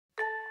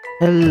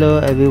Hello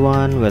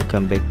everyone,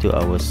 welcome back to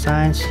our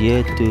Science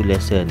Year 2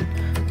 lesson.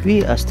 We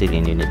are still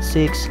in Unit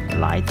 6,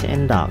 Light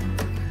and Dark.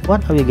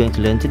 What are we going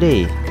to learn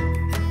today?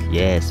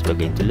 Yes, we're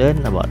going to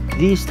learn about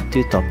these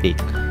two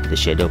topics, the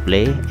shadow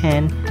play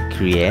and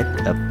create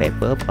a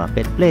paper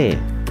puppet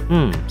play.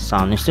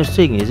 Sounds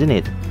interesting, isn't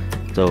it?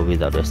 So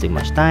without wasting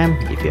much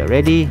time, if you're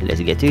ready, let's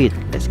get to it.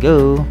 Let's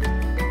go!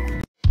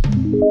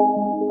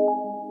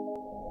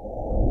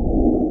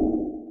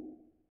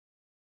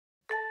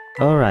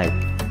 Alright,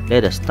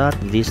 let us start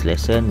this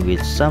lesson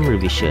with some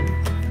revision.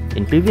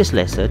 In previous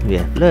lesson, we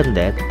have learned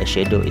that a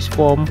shadow is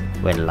formed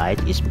when light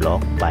is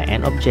blocked by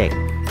an object.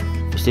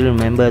 You still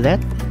remember that?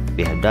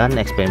 We have done an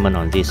experiment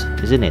on this,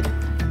 isn't it?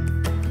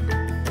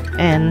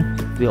 And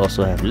we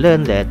also have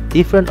learned that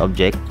different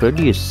objects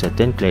produce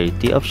certain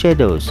clarity of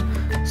shadows,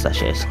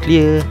 such as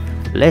clear,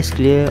 less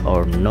clear,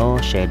 or no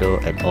shadow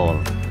at all.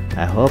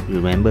 I hope you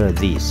remember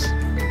this.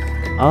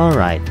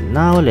 Alright,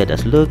 now let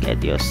us look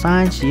at your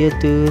Science Year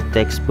 2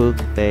 textbook,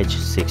 page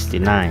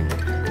 69.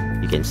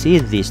 You can see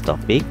this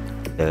topic,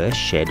 the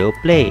shadow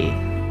play.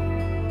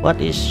 What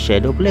is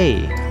shadow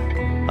play?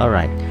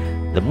 Alright,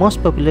 the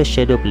most popular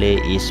shadow play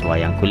is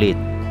wayang kulit.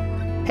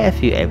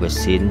 Have you ever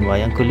seen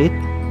wayang kulit?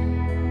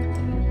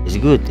 It's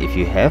good if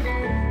you have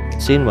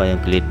seen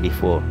wayang kulit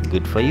before,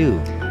 good for you.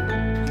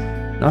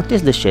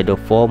 Notice the shadow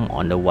form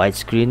on the white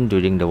screen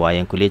during the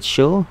wayang kulit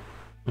show.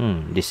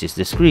 This is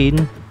the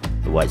screen.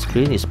 The white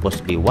screen is supposed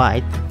to be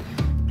white,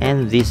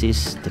 and this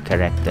is the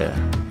character.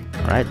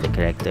 Right, the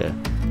character.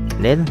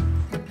 And then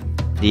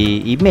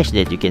the image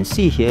that you can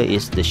see here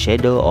is the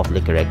shadow of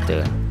the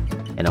character.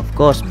 And of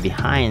course,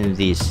 behind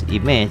this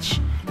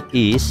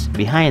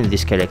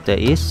character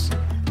is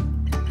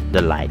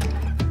the light.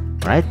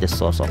 Right, the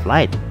source of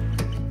light.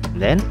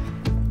 And then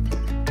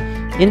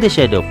in the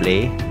shadow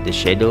play, the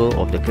shadow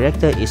of the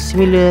character is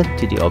similar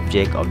to the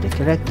object of the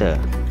character.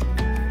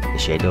 The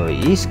shadow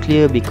is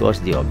clear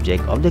because the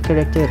object of the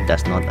character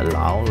does not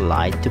allow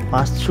light to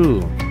pass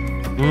through.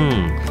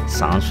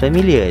 Sounds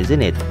familiar,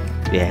 isn't it?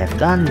 We have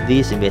done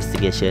this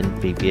investigation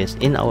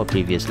in our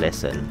previous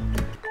lesson.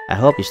 I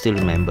hope you still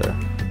remember.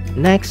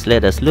 Next,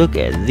 let us look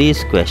at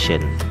this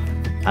question.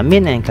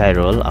 Amin and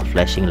Khairul are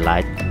flashing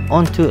light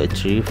onto a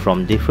tree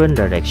from different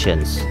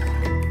directions.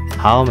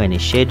 How many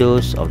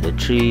shadows of the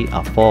tree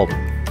are formed?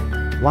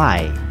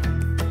 Why?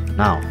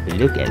 Now, we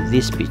look at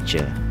this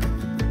picture.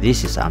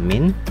 This is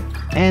Amin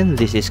and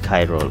this is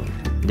Khairul.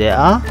 They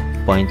are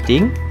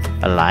pointing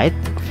a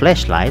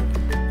flashlight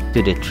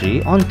to the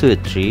tree, onto a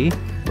tree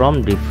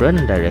from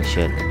different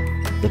directions.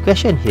 The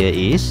question here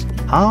is,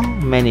 how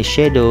many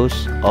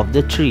shadows of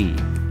the tree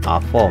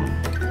are formed?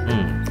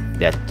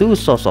 There are two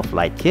sources of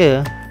light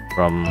here,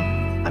 from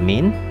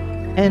Amin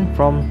and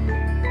from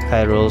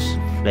Khairul's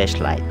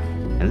flashlight.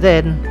 And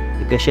then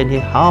the question here,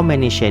 how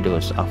many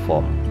shadows are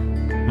formed?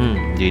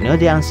 Do you know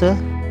the answer?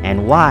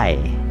 And why?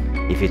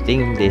 If you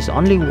think there's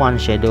only one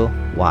shadow,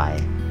 why?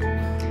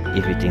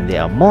 If you think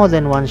there are more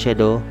than one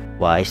shadow,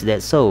 why is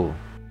that so?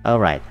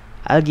 Alright,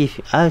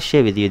 I'll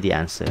share with you the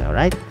answer,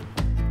 alright?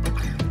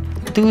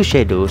 Two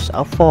shadows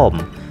are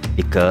formed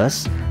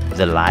because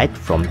the light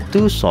from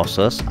two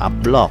sources are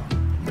blocked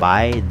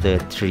by the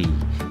tree.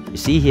 You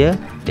see here,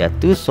 there are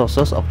two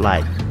sources of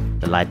light.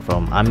 The light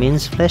from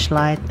Amin's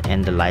flashlight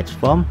and the light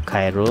from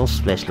Khairul's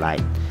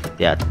flashlight.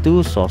 There are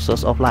two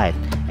sources of light,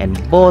 and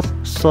both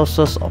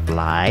sources of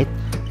light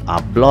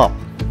are blocked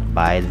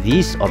by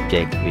this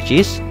object, which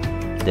is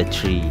the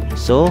tree.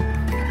 So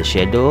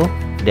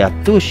there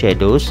are two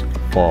shadows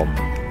formed.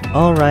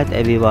 Alright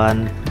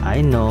everyone,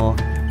 I know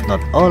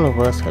not all of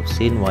us have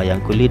seen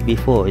wayang kulit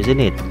before, isn't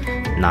it?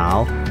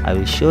 Now I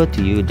will show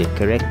to you the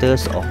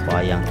characters of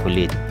wayang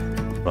kulit.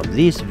 From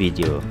this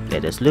video,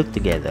 let us look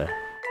together.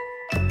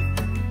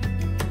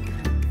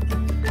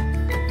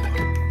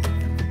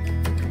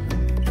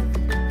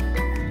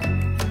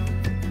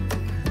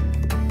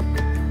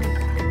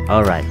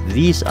 Alright,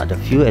 these are the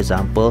few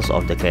examples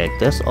of the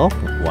characters of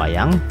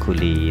wayang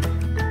kulit.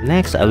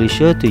 Next, I will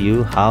show to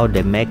you how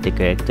they make the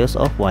characters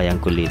of wayang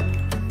kulit.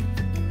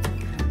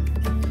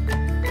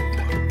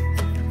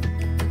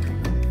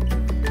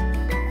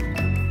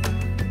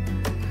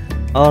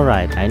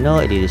 Alright, I know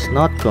it is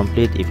not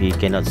complete if you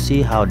cannot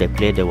see how they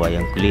play the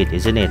wayang kulit,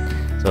 isn't it?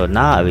 So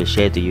now I will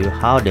share to you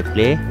how they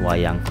play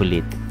wayang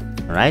kulit.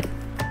 Alright?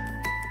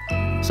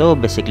 So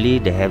basically,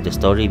 they have the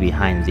story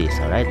behind this,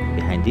 alright?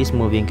 Behind these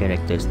moving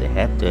characters, they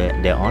have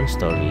their own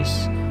stories.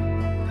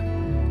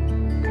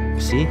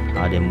 See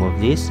how they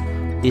move this?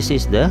 This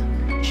is the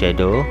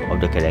shadow of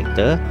the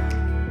character.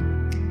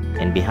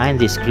 And behind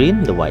this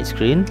screen, the white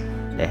screen,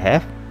 they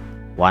have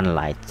one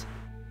light.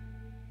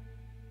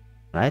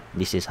 Right?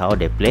 This is how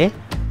they play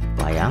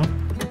wayang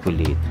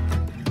kulit.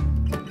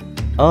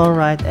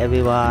 Alright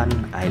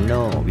everyone, I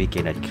know we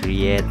cannot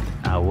create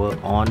our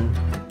own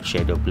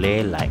shadow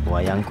play like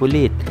wayang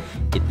kulit.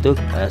 It took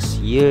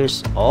us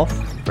years of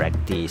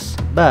practice,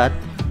 but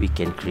we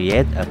can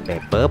create a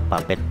paper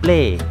puppet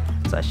play,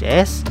 such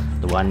as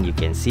the one you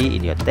can see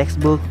in your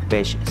textbook,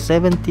 page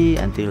 70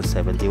 until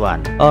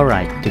 71.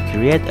 Alright, to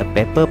create a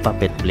paper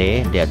puppet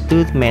play, there are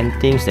two main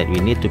things that we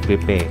need to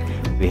prepare.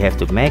 We have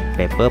to make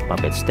paper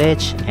puppet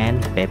stage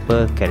and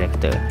paper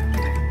character.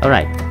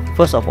 Alright,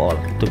 first of all,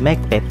 to make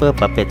paper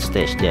puppet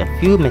stage, there are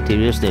few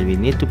materials that we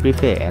need to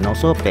prepare and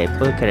also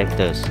paper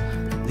characters.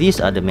 These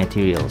are the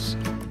materials: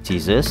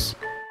 scissors,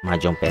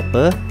 mahjong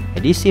paper,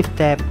 adhesive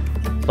tape,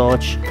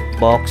 torch,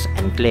 box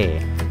and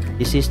clay.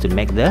 This is to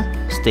make the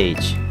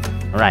stage.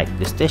 Right,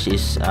 the stage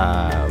is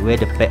where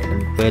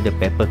the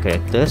paper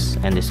characters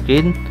and the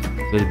screen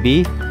will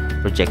be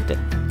projected.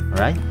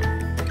 Right,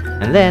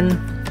 and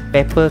then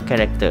paper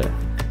character.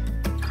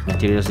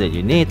 Materials that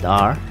you need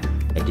are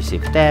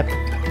adhesive tape,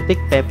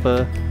 thick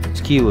paper,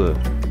 skewer.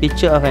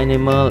 Picture of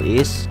animal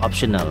is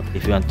optional.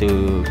 If you want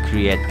to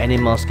create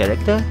animal's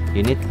character,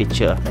 you need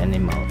picture of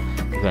animal.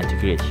 If you want to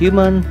create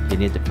human, you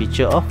need a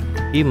picture of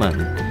human.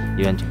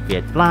 You want to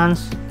create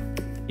plants,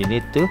 you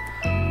need to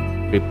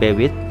prepare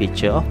with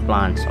picture of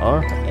plants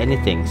or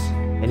anything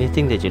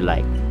that you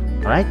like.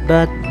 Alright,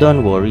 but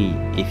don't worry,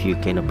 if you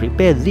cannot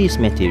prepare these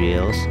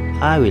materials,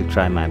 I will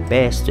try my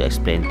best to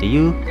explain to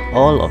you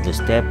all of the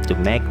steps to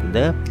make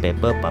the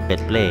paper puppet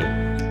play.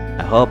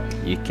 I hope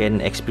you can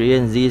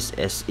experience this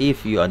as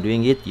if you are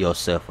doing it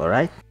yourself.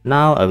 Alright,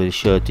 now I will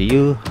show to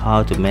you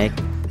how to make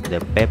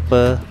the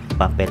paper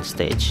puppet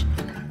stage.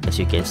 As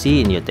you can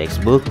see in your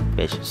textbook,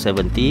 page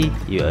 70,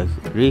 you are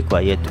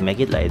required to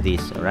make it like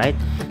this. Alright,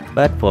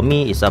 but for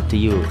me, it's up to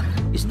you.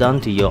 It's down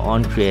to your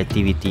own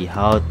creativity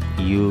how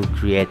you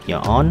create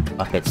your own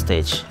puppet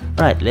stage.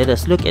 Right, let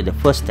us look at the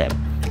first step.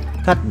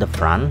 Cut the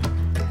front,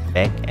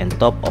 back and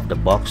top of the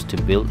box to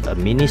build a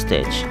mini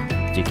stage.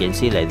 As you can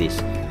see like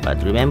this.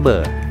 But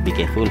remember, be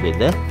careful with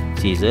the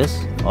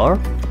scissors or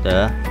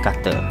the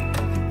cutter.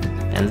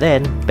 And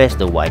then paste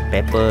the white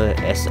paper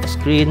as a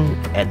screen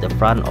at the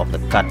front of the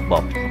cut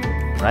box.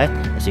 Right,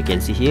 as you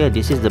can see here,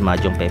 this is the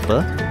mahjong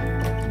paper.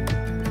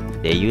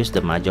 They use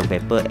the mahjong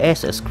paper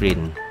as a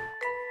screen.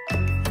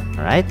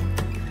 Alright,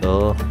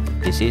 so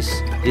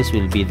this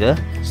will be the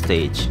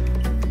stage.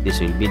 This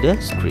will be the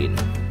screen.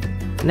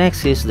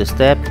 Next is the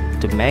step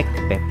to make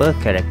paper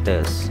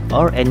characters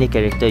or any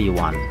character you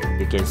want.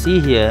 You can see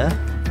here,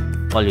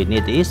 all you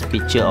need is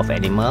picture of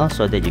animal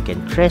so that you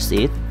can trace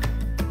it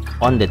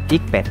on the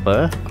thick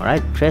paper.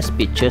 Alright, trace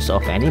pictures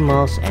of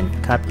animals and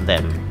cut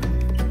them.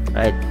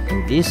 Right,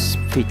 in this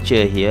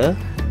picture here,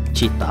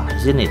 cheetah,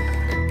 isn't it?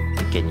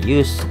 You can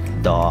use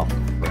dog,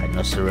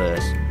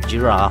 rhinoceros,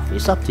 giraffe,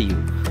 it's up to you.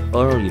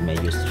 Or you may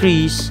use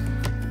trees,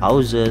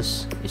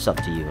 houses, it's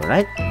up to you.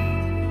 Right,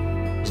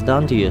 it's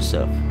down to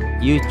yourself.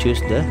 You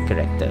choose the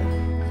character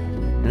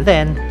and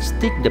then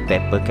stick the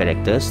paper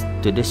characters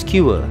to the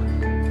skewer.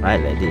 Right,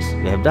 like this.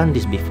 We have done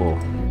this before.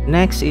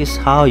 Next is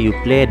how you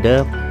play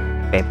the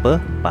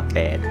paper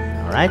puppet.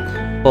 Alright,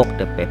 poke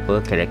the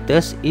paper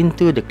characters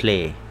into the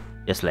clay.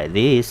 Just like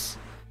this.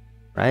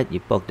 Right,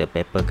 you poke the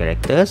paper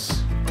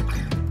characters,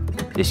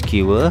 the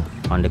skewer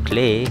on the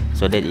clay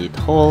so that it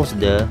holds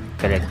the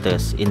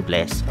characters in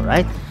place.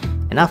 Alright,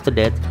 and after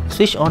that,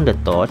 switch on the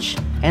torch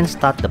and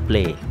start the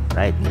play.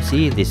 Right, you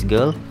see this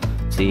girl,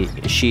 see,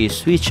 she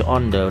switch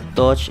on the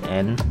torch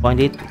and point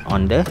it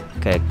on the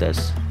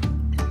characters,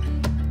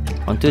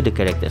 onto the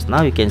characters.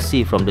 Now you can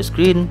see from the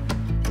screen,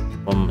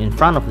 from in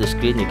front of the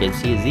screen, you can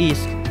see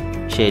these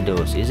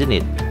shadows, isn't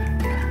it?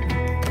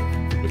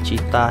 The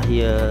cheetah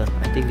here,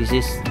 I think this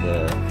is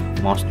the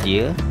mouse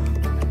deer,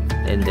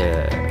 and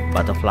the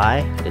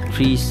butterfly, the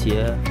trees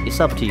here.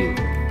 It's up to you.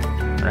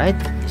 Right,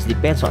 it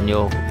depends on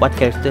your what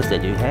characters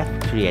that you have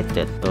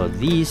created. So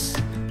this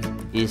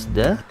is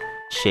the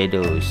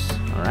shadows.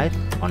 Alright,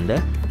 on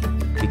the,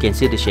 you can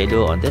see the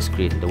shadow on the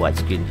screen, the white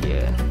screen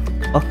here.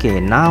 Okay,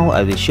 now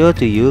I will show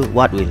to you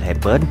what will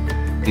happen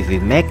if we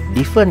make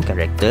different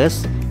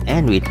characters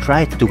and we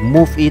try to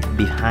move it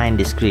behind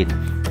the screen.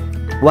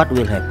 What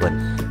will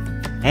happen?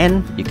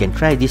 And you can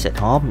try this at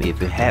home if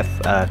you have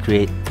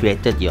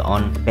created your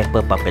own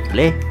paper puppet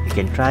play. You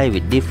can try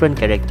with different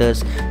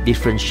characters,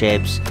 different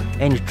shapes,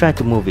 and you try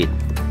to move it.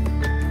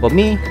 For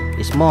me,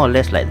 it's more or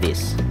less like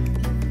this.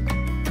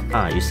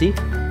 You see?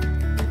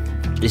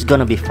 It's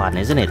gonna be fun,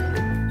 isn't it?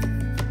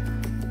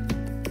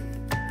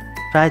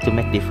 Try to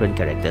make different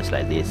characters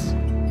like this.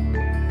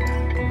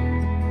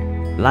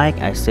 Like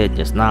I said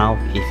just now,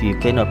 if you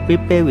cannot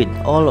prepare with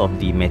all of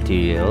the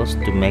materials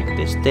to make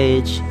the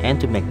stage and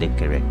to make the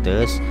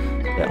characters,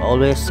 there are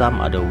always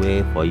some other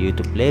way for you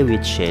to play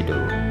with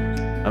shadow.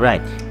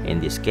 Alright, in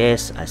this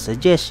case, I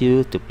suggest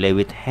you to play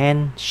with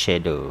hand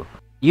shadow.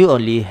 You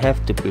only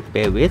have to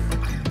prepare with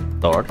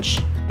torch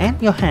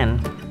and your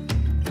hand.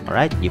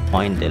 Alright, you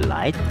point the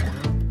light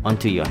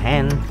onto your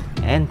hand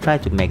and try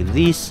to make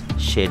these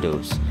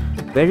shadows.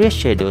 Various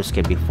shadows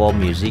can be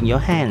formed using your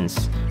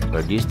hands.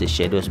 Produce the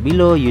shadows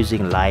below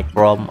using light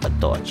from a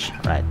torch.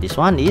 Right, this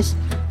one is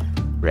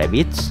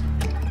rabbits,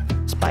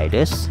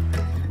 spiders,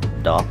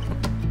 dog,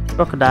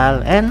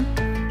 crocodile, and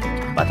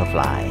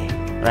butterfly.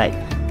 Right,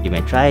 you may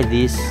try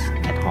this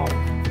at home.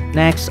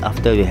 Next,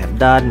 after we have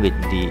done with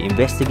the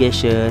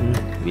investigation,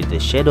 with the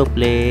shadow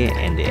play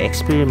and the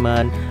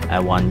experiment, I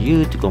want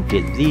you to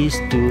complete these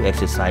two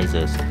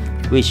exercises,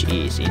 which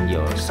is in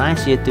your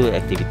Science Year 2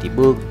 activity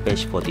book,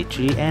 page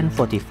 43 and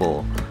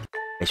 44.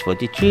 Page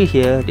 43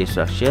 here, the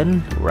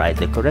instruction, write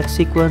the correct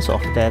sequence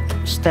of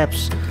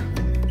steps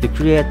to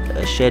create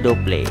a shadow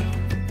play.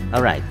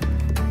 Alright,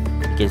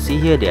 you can see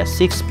here there are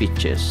 6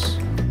 pictures.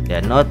 They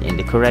are not in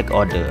the correct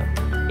order.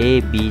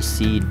 A, B,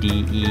 C,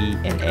 D, E,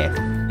 and F.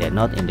 They are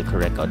not in the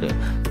correct order.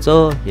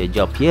 So your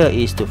job here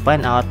is to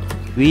find out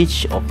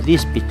which of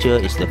this picture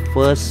is the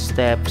first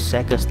step,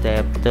 second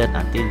step, third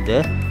until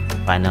the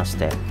final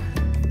step.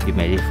 You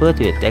may refer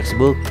to your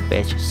textbook,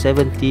 page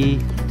 70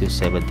 to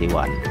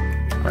 71.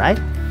 Right?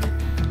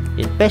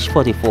 In page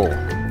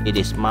 44, it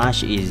is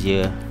much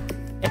easier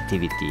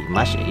activity,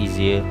 much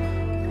easier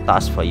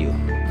task for you.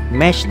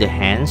 Match the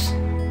hands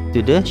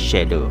to the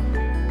shadow.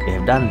 We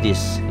have done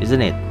this,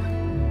 isn't it?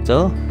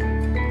 So,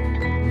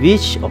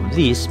 which of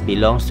these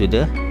belongs to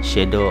the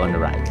shadow on the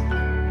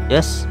right?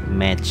 Just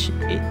match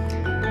it.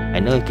 I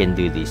know you can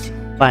do this.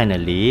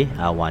 Finally,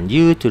 I want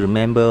you to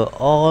remember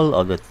all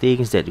of the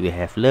things that we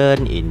have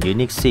learned in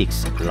Unit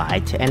 6,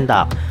 Light and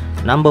Dark.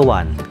 Number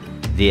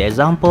 1. The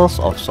examples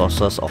of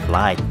sources of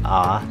light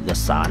are the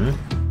sun,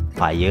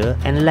 fire,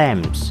 and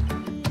lamps.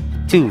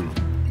 2.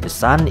 The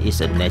sun is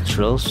a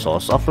natural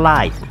source of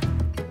light.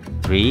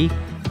 3.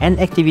 An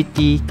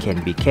activity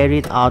can be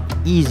carried out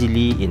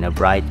easily in a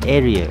bright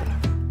area.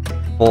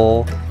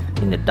 4.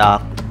 In the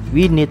dark,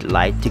 we need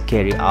light to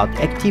carry out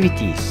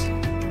activities.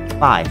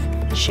 5.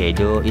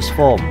 Shadow is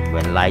formed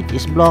when light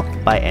is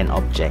blocked by an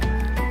object.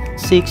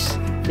 6.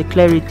 The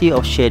clarity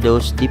of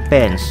shadows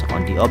depends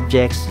on the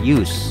object's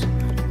use.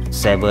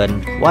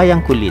 7.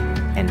 Wayang kulit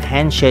and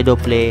hand shadow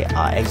play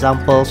are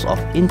examples of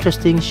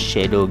interesting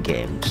shadow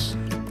games.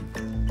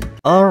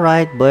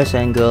 Alright boys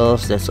and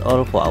girls, that's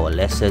all for our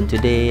lesson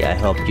today. I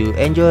hope you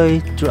enjoy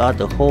throughout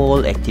the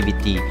whole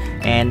activity,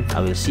 and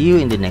I will see you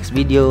in the next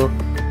video.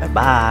 Bye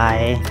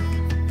bye.